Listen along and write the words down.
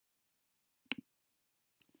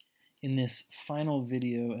In this final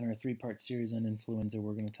video in our three-part series on influenza,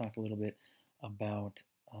 we're going to talk a little bit about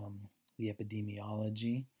the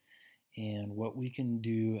epidemiology and what we can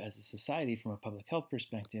do as a society from a public health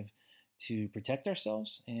perspective to protect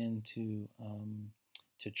ourselves and to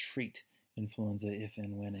treat influenza if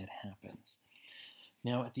and when it happens.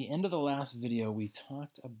 Now, at the end of the last video, we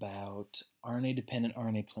talked about RNA-dependent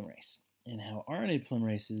RNA polymerase and how RNA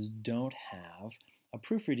polymerases don't have a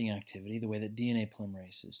proofreading activity the way that DNA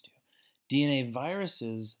polymerases do. DNA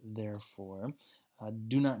viruses, therefore,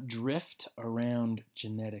 do not drift around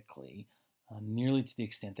genetically nearly to the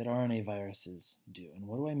extent that RNA viruses do. And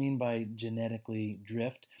what do I mean by genetically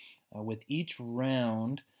drift? With each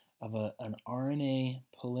round of an RNA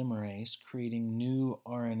polymerase creating new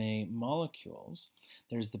RNA molecules,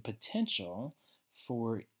 there's the potential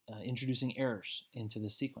for introducing errors into the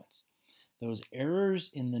sequence. Those errors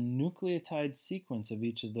in the nucleotide sequence of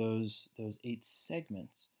each of those 8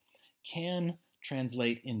 segments can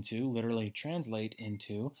literally translate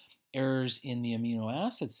into errors in the amino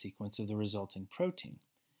acid sequence of the resulting protein.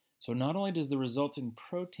 So not only does the resulting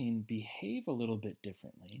protein behave a little bit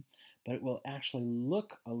differently, but it will actually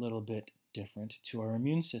look a little bit different to our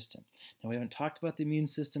immune system. Now, we haven't talked about the immune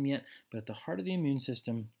system yet, but at the heart of the immune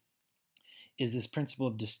system is this principle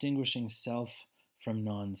of distinguishing self from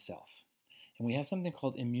non-self. And we have something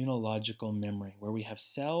called immunological memory, where we have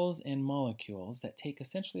cells and molecules that take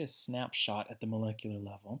essentially a snapshot at the molecular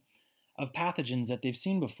level of pathogens that they've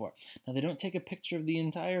seen before. Now, they don't take a picture of the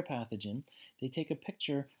entire pathogen. They take a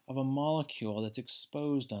picture of a molecule that's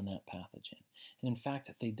exposed on that pathogen. And in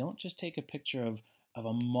fact, they don't just take a picture of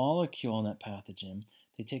a molecule on that pathogen.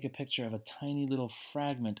 They take a picture of a tiny little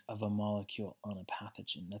fragment of a molecule on a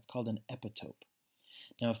pathogen. That's called an epitope.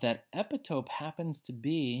 Now, if that epitope happens to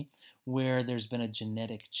be where there's been a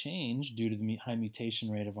genetic change due to the high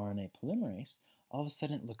mutation rate of RNA polymerase, all of a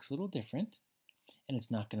sudden it looks a little different, and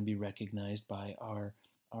it's not going to be recognized by our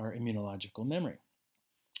immunological memory.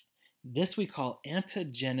 This we call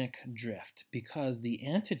antigenic drift because the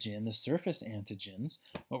antigen, the surface antigens,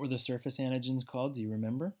 what were the surface antigens called? Do you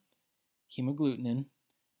remember? Hemagglutinin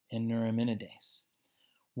and neuraminidase.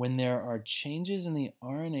 When there are changes in the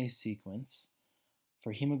RNA sequence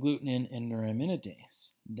for hemagglutinin and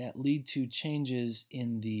neuraminidase that lead to changes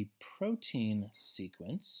in the protein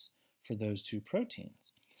sequence for those two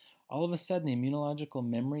proteins, all of a sudden the immunological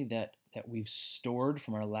memory that we've stored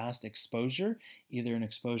from our last exposure, either an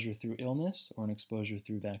exposure through illness or an exposure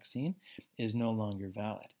through vaccine, is no longer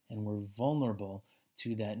valid. And we're vulnerable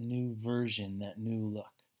to that new version, that new look.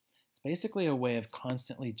 It's basically a way of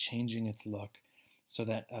constantly changing its look so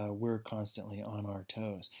that we're constantly on our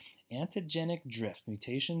toes. Antigenic drift,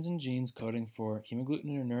 mutations in genes coding for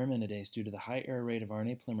hemagglutinin or neuraminidase due to the high error rate of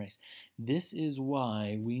RNA polymerase. This is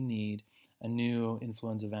why we need a new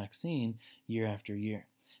influenza vaccine year after year,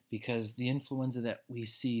 because the influenza that we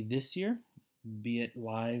see this year, be it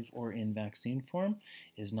live or in vaccine form,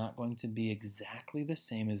 is not going to be exactly the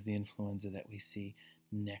same as the influenza that we see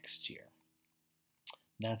next year.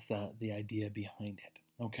 That's the idea behind it.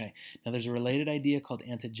 Okay, now there's a related idea called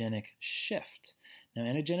antigenic shift. Now,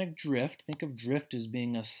 antigenic drift, think of drift as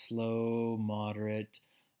being a slow, moderate,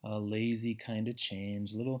 lazy kind of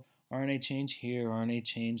change, little RNA change here, RNA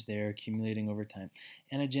change there, accumulating over time.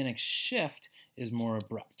 Antigenic shift is more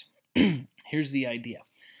abrupt. Here's the idea.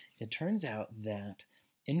 It turns out that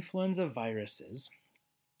influenza viruses,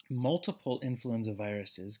 multiple influenza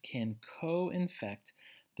viruses, can co-infect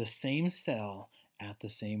the same cell at the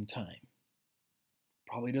same time.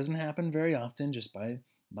 Probably doesn't happen very often, just by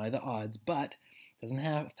the odds, but doesn't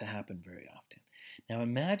have to happen very often. Now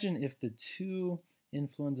imagine if the two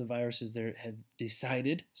influenza viruses there had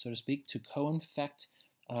decided, so to speak, to co-infect,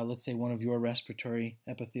 let's say, one of your respiratory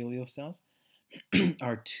epithelial cells,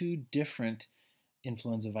 are two different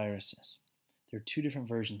influenza viruses. There are two different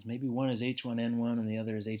versions. Maybe one is H1N1 and the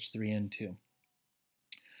other is H3N2.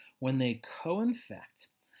 When they co-infect,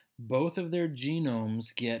 both of their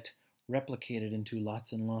genomes get replicated into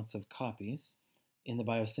lots and lots of copies in the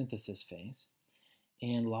biosynthesis phase,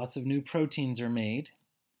 and lots of new proteins are made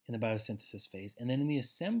in the biosynthesis phase, and then in the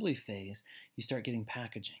assembly phase you start getting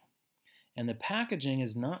packaging, and the packaging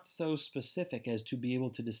is not so specific as to be able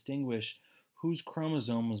to distinguish whose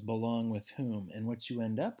chromosomes belong with whom, and what you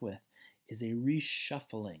end up with is a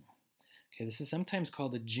reshuffling. Okay, this is sometimes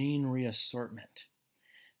called a gene reassortment.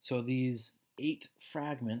 So these 8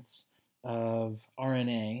 fragments of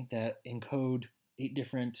RNA that encode 8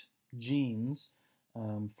 different genes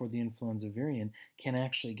for the influenza variant can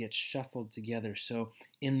actually get shuffled together. So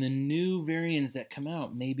in the new variants that come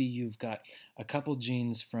out, maybe you've got a couple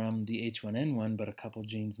genes from the H1N1, but a couple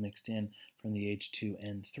genes mixed in from the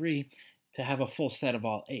H2N3 to have a full set of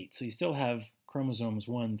all 8. So you still have chromosomes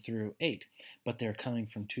 1 through 8, but they're coming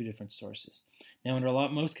from 2 different sources. Now, under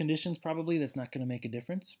most conditions, probably that's not going to make a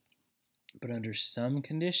difference, but under some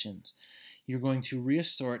conditions, you're going to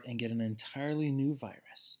reassort and get an entirely new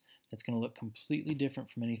virus that's going to look completely different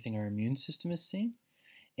from anything our immune system has seen,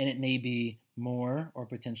 and it may be more or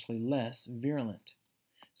potentially less virulent.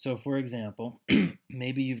 So, for example,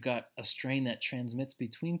 maybe you've got a strain that transmits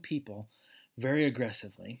between people very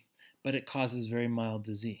aggressively, but it causes very mild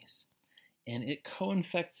disease. And it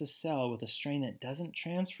co-infects a cell with a strain that doesn't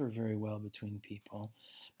transfer very well between people,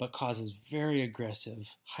 but causes very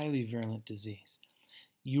aggressive, highly virulent disease.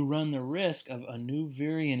 You run the risk of a new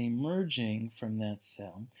variant emerging from that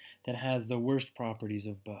cell that has the worst properties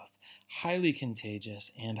of both, highly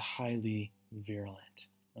contagious and highly virulent.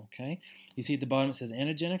 Okay? You see at the bottom it says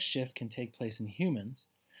antigenic shift can take place in humans,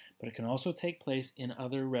 but it can also take place in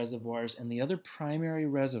other reservoirs, and the other primary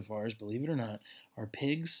reservoirs, believe it or not, are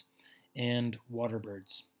pigs and water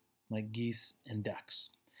birds, like geese and ducks.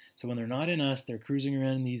 So when they're not in us, they're cruising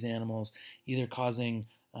around in these animals, either causing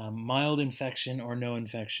mild infection or no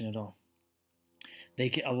infection at all.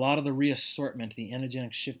 A lot of the reassortment, the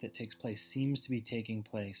antigenic shift that takes place, seems to be taking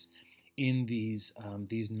place in these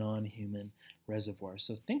non-human reservoirs.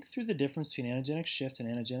 So think through the difference between antigenic shift and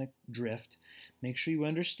antigenic drift. Make sure you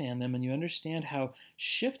understand them, and you understand how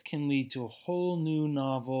shift can lead to a whole new,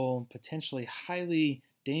 novel, potentially highly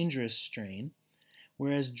dangerous strain,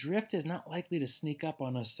 whereas drift is not likely to sneak up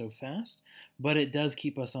on us so fast, but it does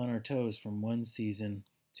keep us on our toes from one season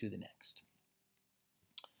to the next.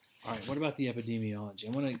 All right, what about the epidemiology?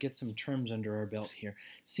 I want to get some terms under our belt here.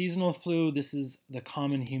 Seasonal flu, this is the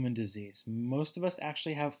common human disease. Most of us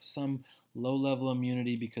actually have some low-level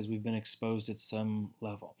immunity because we've been exposed at some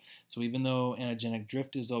level. So even though antigenic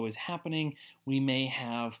drift is always happening, we may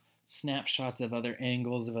have snapshots of other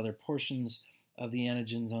angles, of other portions of the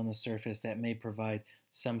antigens on the surface that may provide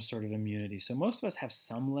some sort of immunity. So most of us have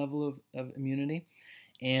some level of immunity.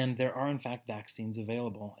 And there are, in fact, vaccines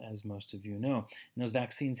available, as most of you know. And those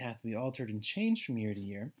vaccines have to be altered and changed from year to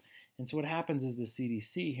year. And so what happens is the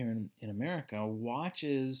CDC here in America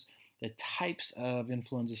watches the types of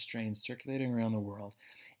influenza strains circulating around the world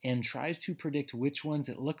and tries to predict which ones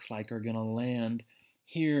it looks like are going to land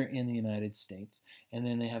here in the United States. And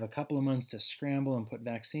then they have a couple of months to scramble and put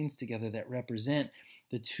vaccines together that represent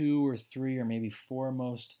the 2 or 3 or maybe 4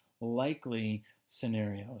 most likely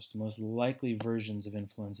scenarios, the most likely versions of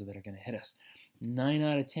influenza that are going to hit us. 9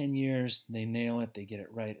 out of 10 years, they nail it, they get it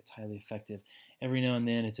right, it's highly effective. Every now and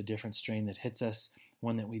then, it's a different strain that hits us,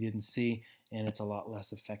 one that we didn't see, and it's a lot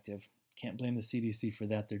less effective. Can't blame the CDC for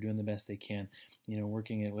that. They're doing the best they can.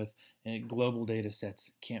 Working it with global data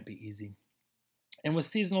sets can't be easy. And with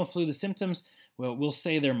seasonal flu, the symptoms, well, we'll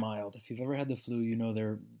say they're mild. If you've ever had the flu, you know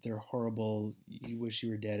they're horrible. You wish you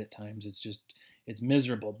were dead at times. It's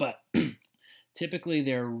miserable. But typically,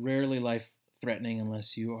 they're rarely life-threatening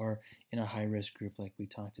unless you are in a high-risk group like we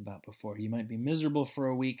talked about before. You might be miserable for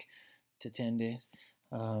a week to 10 days,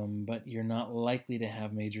 but you're not likely to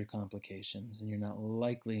have major complications, and you're not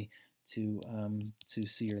likely to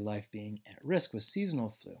see your life being at risk with seasonal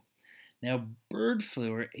flu. Now, bird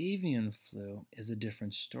flu or avian flu is a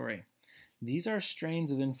different story. These are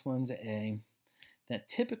strains of influenza A that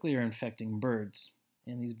typically are infecting birds,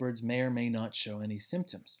 and these birds may or may not show any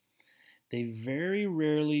symptoms. They very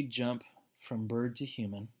rarely jump from bird to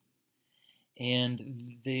human,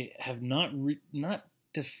 and they have not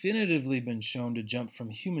definitively been shown to jump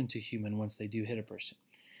from human to human once they do hit a person.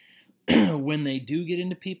 When they do get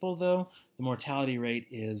into people, though, the mortality rate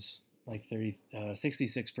is like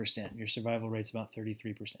 66%. Your survival rate's about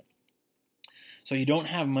 33%. So you don't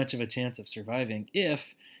have much of a chance of surviving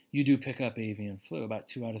if you do pick up avian flu. About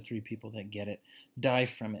 2 out of 3 people that get it die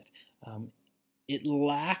from it. It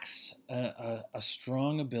lacks a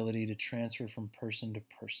strong ability to transfer from person to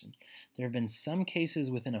person. There have been some cases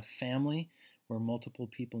within a family where multiple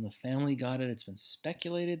people in the family got it. It's been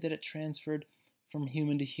speculated that it transferred from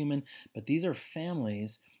human to human, but these are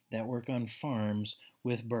families that work on farms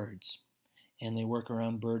with birds. And they work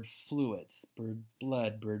around bird fluids, bird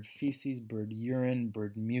blood, bird feces, bird urine,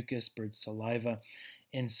 bird mucus, bird saliva.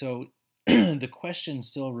 And so the question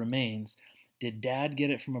still remains, did dad get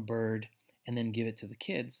it from a bird and then give it to the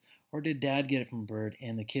kids? Or did dad get it from a bird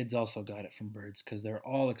and the kids also got it from birds? Because they're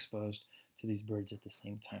all exposed to these birds at the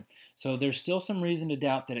same time. So there's still some reason to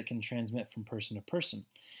doubt that it can transmit from person to person.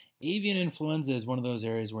 Avian influenza is one of those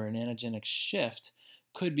areas where an antigenic shift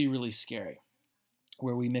could be really scary,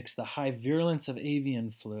 where we mix the high virulence of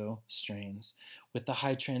avian flu strains with the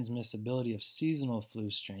high transmissibility of seasonal flu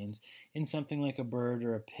strains in something like a bird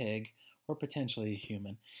or a pig or potentially a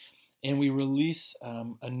human. And we release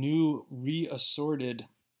a new reassorted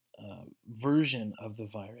version of the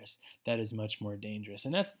virus that is much more dangerous.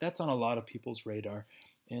 And that's on a lot of people's radar.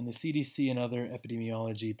 And the CDC and other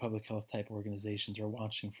epidemiology, public health type organizations are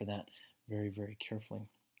watching for that very, very carefully.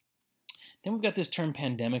 Then we've got this term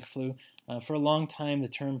pandemic flu. For a long time, the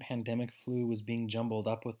term pandemic flu was being jumbled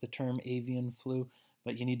up with the term avian flu,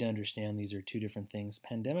 but you need to understand these are two different things.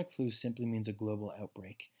 Pandemic flu simply means a global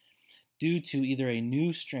outbreak due to either a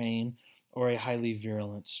new strain or a highly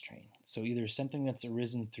virulent strain. So either something that's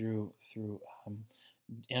arisen through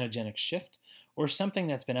antigenic shift, or something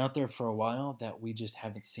that's been out there for a while that we just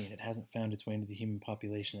haven't seen. It hasn't found its way into the human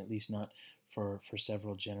population, at least not for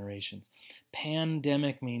several generations.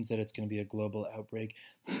 Pandemic means that it's going to be a global outbreak.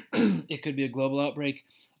 It could be a global outbreak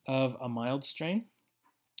of a mild strain,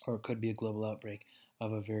 or it could be a global outbreak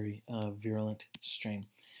of a very virulent strain.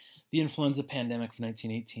 The influenza pandemic of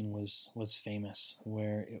 1918 was famous,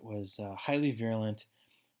 where it was highly virulent,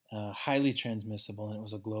 highly transmissible, and it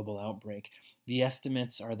was a global outbreak. The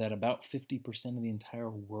estimates are that about 50% of the entire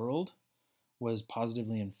world was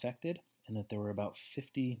positively infected, and that there were about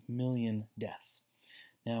 50 million deaths.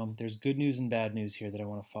 Now, there's good news and bad news here that I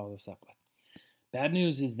want to follow this up with. Bad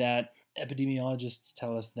news is that epidemiologists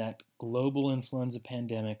tell us that global influenza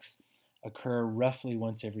pandemics occur roughly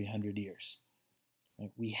once every 100 years.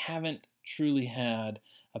 We haven't truly had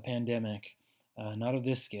a pandemic, not of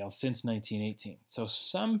this scale, since 1918. So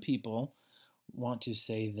some people want to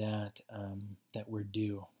say that that we're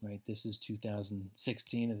due, right? This is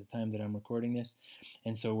 2016 at the time that I'm recording this,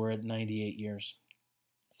 and so we're at 98 years.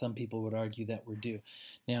 Some people would argue that we're due.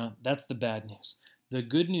 Now, that's the bad news. The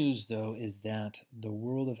good news, though, is that the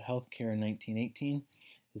world of healthcare in 1918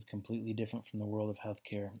 is completely different from the world of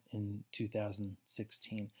healthcare in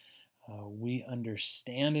 2016. We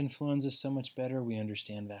understand influenza so much better. We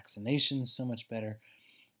understand vaccinations so much better.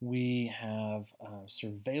 We have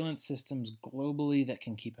surveillance systems globally that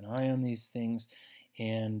can keep an eye on these things,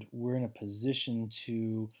 and we're in a position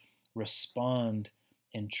to respond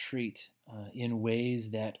and treat in ways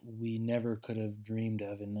that we never could have dreamed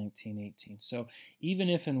of in 1918. So even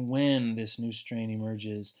if and when this new strain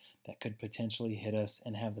emerges that could potentially hit us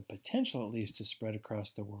and have the potential at least to spread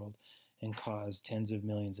across the world and cause tens of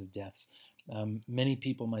millions of deaths, many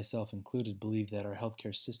people, myself included, believe that our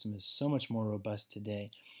healthcare system is so much more robust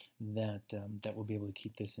today that that we'll be able to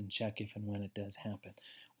keep this in check if and when it does happen.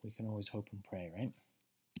 We can always hope and pray, right?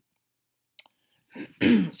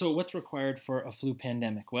 So what's required for a flu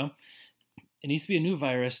pandemic? Well, it needs to be a new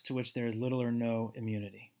virus to which there is little or no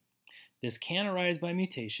immunity. This can arise by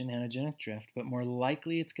mutation, antigenic drift, but more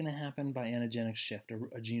likely it's going to happen by antigenic shift,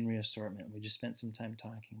 a gene reassortment. We just spent some time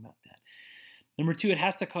talking about that. Number two, it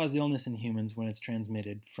has to cause illness in humans when it's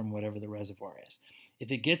transmitted from whatever the reservoir is.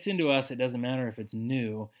 If it gets into us, it doesn't matter if it's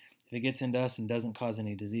new. If it gets into us and doesn't cause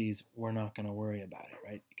any disease, we're not going to worry about it,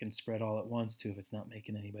 right? It can spread all at once, too, if it's not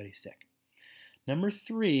making anybody sick. Number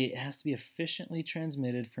three, it has to be efficiently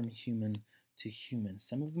transmitted from human to human.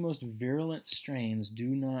 Some of the most virulent strains do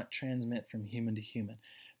not transmit from human to human.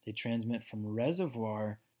 They transmit from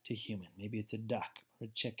reservoir to human. Maybe it's a duck or a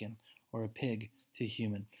chicken or a pig to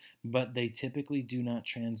human, but they typically do not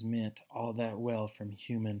transmit all that well from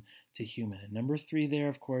human to human. And number three there,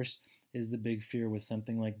 of course, is the big fear with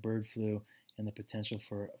something like bird flu and the potential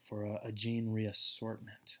for a gene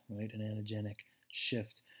reassortment, right? An antigenic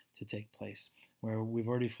shift to take place, where we've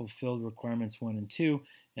already fulfilled requirements 1 and 2,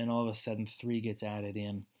 and all of a sudden 3 gets added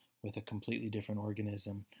in with a completely different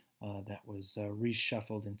organism that was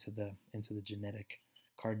reshuffled into the genetic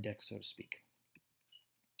card deck, so to speak.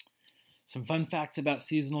 Some fun facts about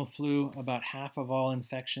seasonal flu: about half of all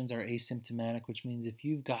infections are asymptomatic, which means if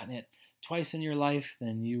you've gotten it twice in your life,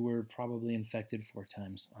 then you were probably infected 4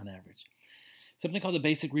 times on average. Something called the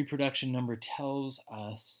basic reproduction number tells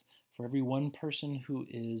us for every one person who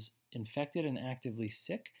is infected and actively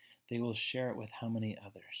sick, they will share it with how many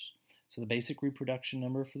others. So the basic reproduction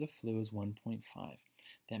number for the flu is 1.5.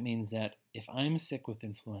 That means that if I'm sick with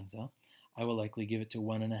influenza, I will likely give it to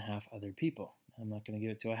 1.5 other people. I'm not going to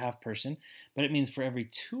give it to a half person, but it means for every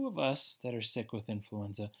 2 of us that are sick with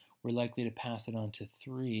influenza, we're likely to pass it on to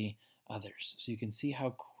 3 others. So you can see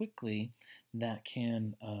how quickly that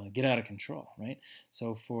can get out of control, right?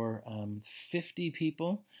 So for 50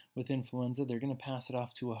 people with influenza, they're going to pass it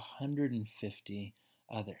off to 150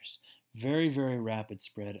 others. Very, very rapid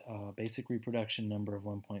spread. Basic reproduction number of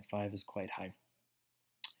 1.5 is quite high.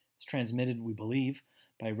 It's transmitted, we believe,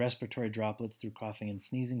 by respiratory droplets through coughing and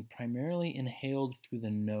sneezing, primarily inhaled through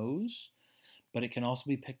the nose, but it can also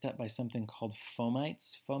be picked up by something called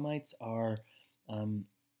fomites. Fomites are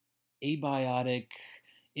abiotic,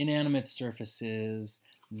 inanimate surfaces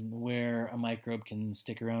where a microbe can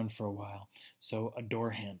stick around for a while. So a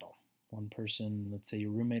door handle. One person, let's say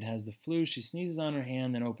your roommate has the flu, she sneezes on her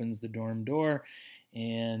hand, then opens the dorm door,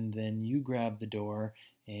 and then you grab the door,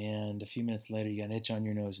 and a few minutes later you got an itch on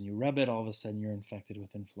your nose and you rub it, all of a sudden you're infected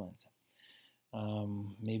with influenza.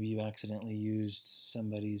 Maybe you accidentally used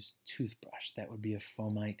somebody's toothbrush. That would be a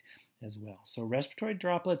fomite as well. So respiratory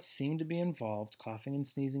droplets seem to be involved, coughing and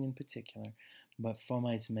sneezing in particular, but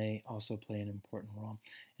fomites may also play an important role.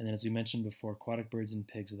 And then as we mentioned before, aquatic birds and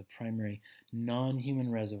pigs are the primary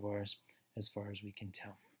non-human reservoirs as far as we can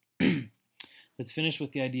tell. Let's finish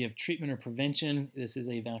with the idea of treatment or prevention. This is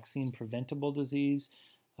a vaccine preventable disease.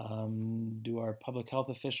 Do our public health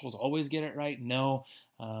officials always get it right? No,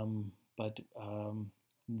 but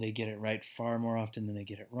they get it right far more often than they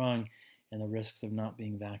get it wrong, and the risks of not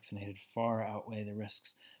being vaccinated far outweigh the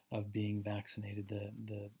risks of being vaccinated.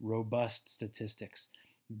 The robust statistics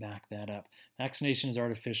back that up. Vaccination is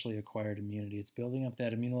artificially acquired immunity. It's building up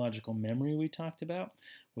that immunological memory we talked about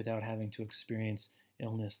without having to experience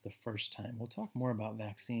illness the first time. We'll talk more about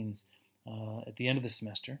vaccines at the end of the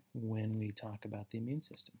semester when we talk about the immune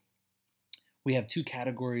system. We have two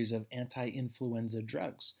categories of anti-influenza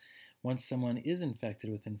drugs. Once someone is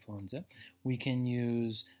infected with influenza, we can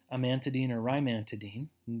use amantadine or rimantadine.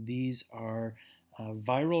 These are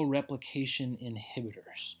viral replication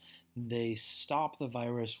inhibitors. They stop the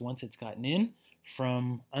virus once it's gotten in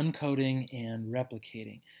from uncoding and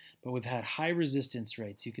replicating. But we've had high resistance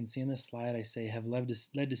rates. You can see in this slide I say have led to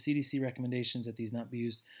CDC recommendations that these not be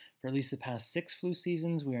used for at least the past 6 flu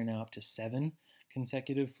seasons. We are now up to 7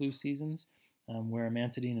 consecutive flu seasons where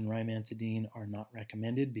amantadine and rimantadine are not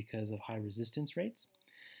recommended because of high resistance rates.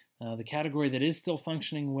 The category that is still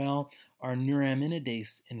functioning well are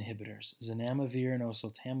neuraminidase inhibitors, zanamivir and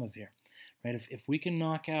oseltamivir. Right? If we can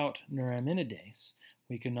knock out neuraminidase,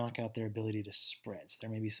 we can knock out their ability to spread. So there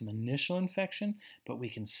may be some initial infection, but we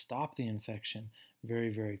can stop the infection very,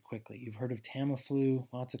 very quickly. You've heard of Tamiflu,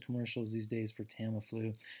 lots of commercials these days for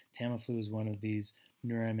Tamiflu. Tamiflu is one of these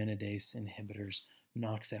neuraminidase inhibitors,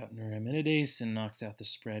 knocks out neuraminidase and knocks out the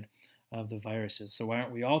spread of the viruses. So why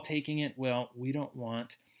aren't we all taking it? Well, we don't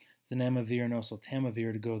want zanamivir and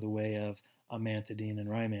oseltamivir to go the way of amantadine and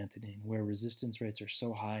rimantadine, where resistance rates are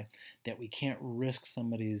so high that we can't risk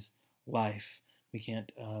somebody's life. We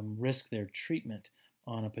can't risk their treatment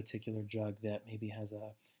on a particular drug that maybe has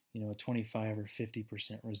a 25 or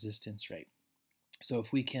 50% resistance rate. So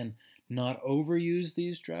if we can not overuse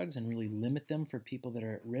these drugs and really limit them for people that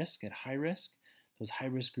are at risk, at high risk, those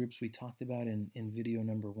high-risk groups we talked about in video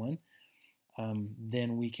number 1,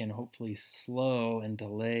 then we can hopefully slow and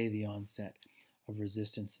delay the onset of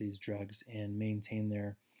resistance to these drugs and maintain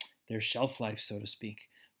their shelf life, so to speak,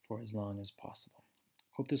 for as long as possible.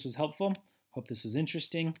 Hope this was helpful. Hope this was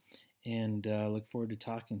interesting, and look forward to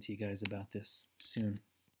talking to you guys about this soon.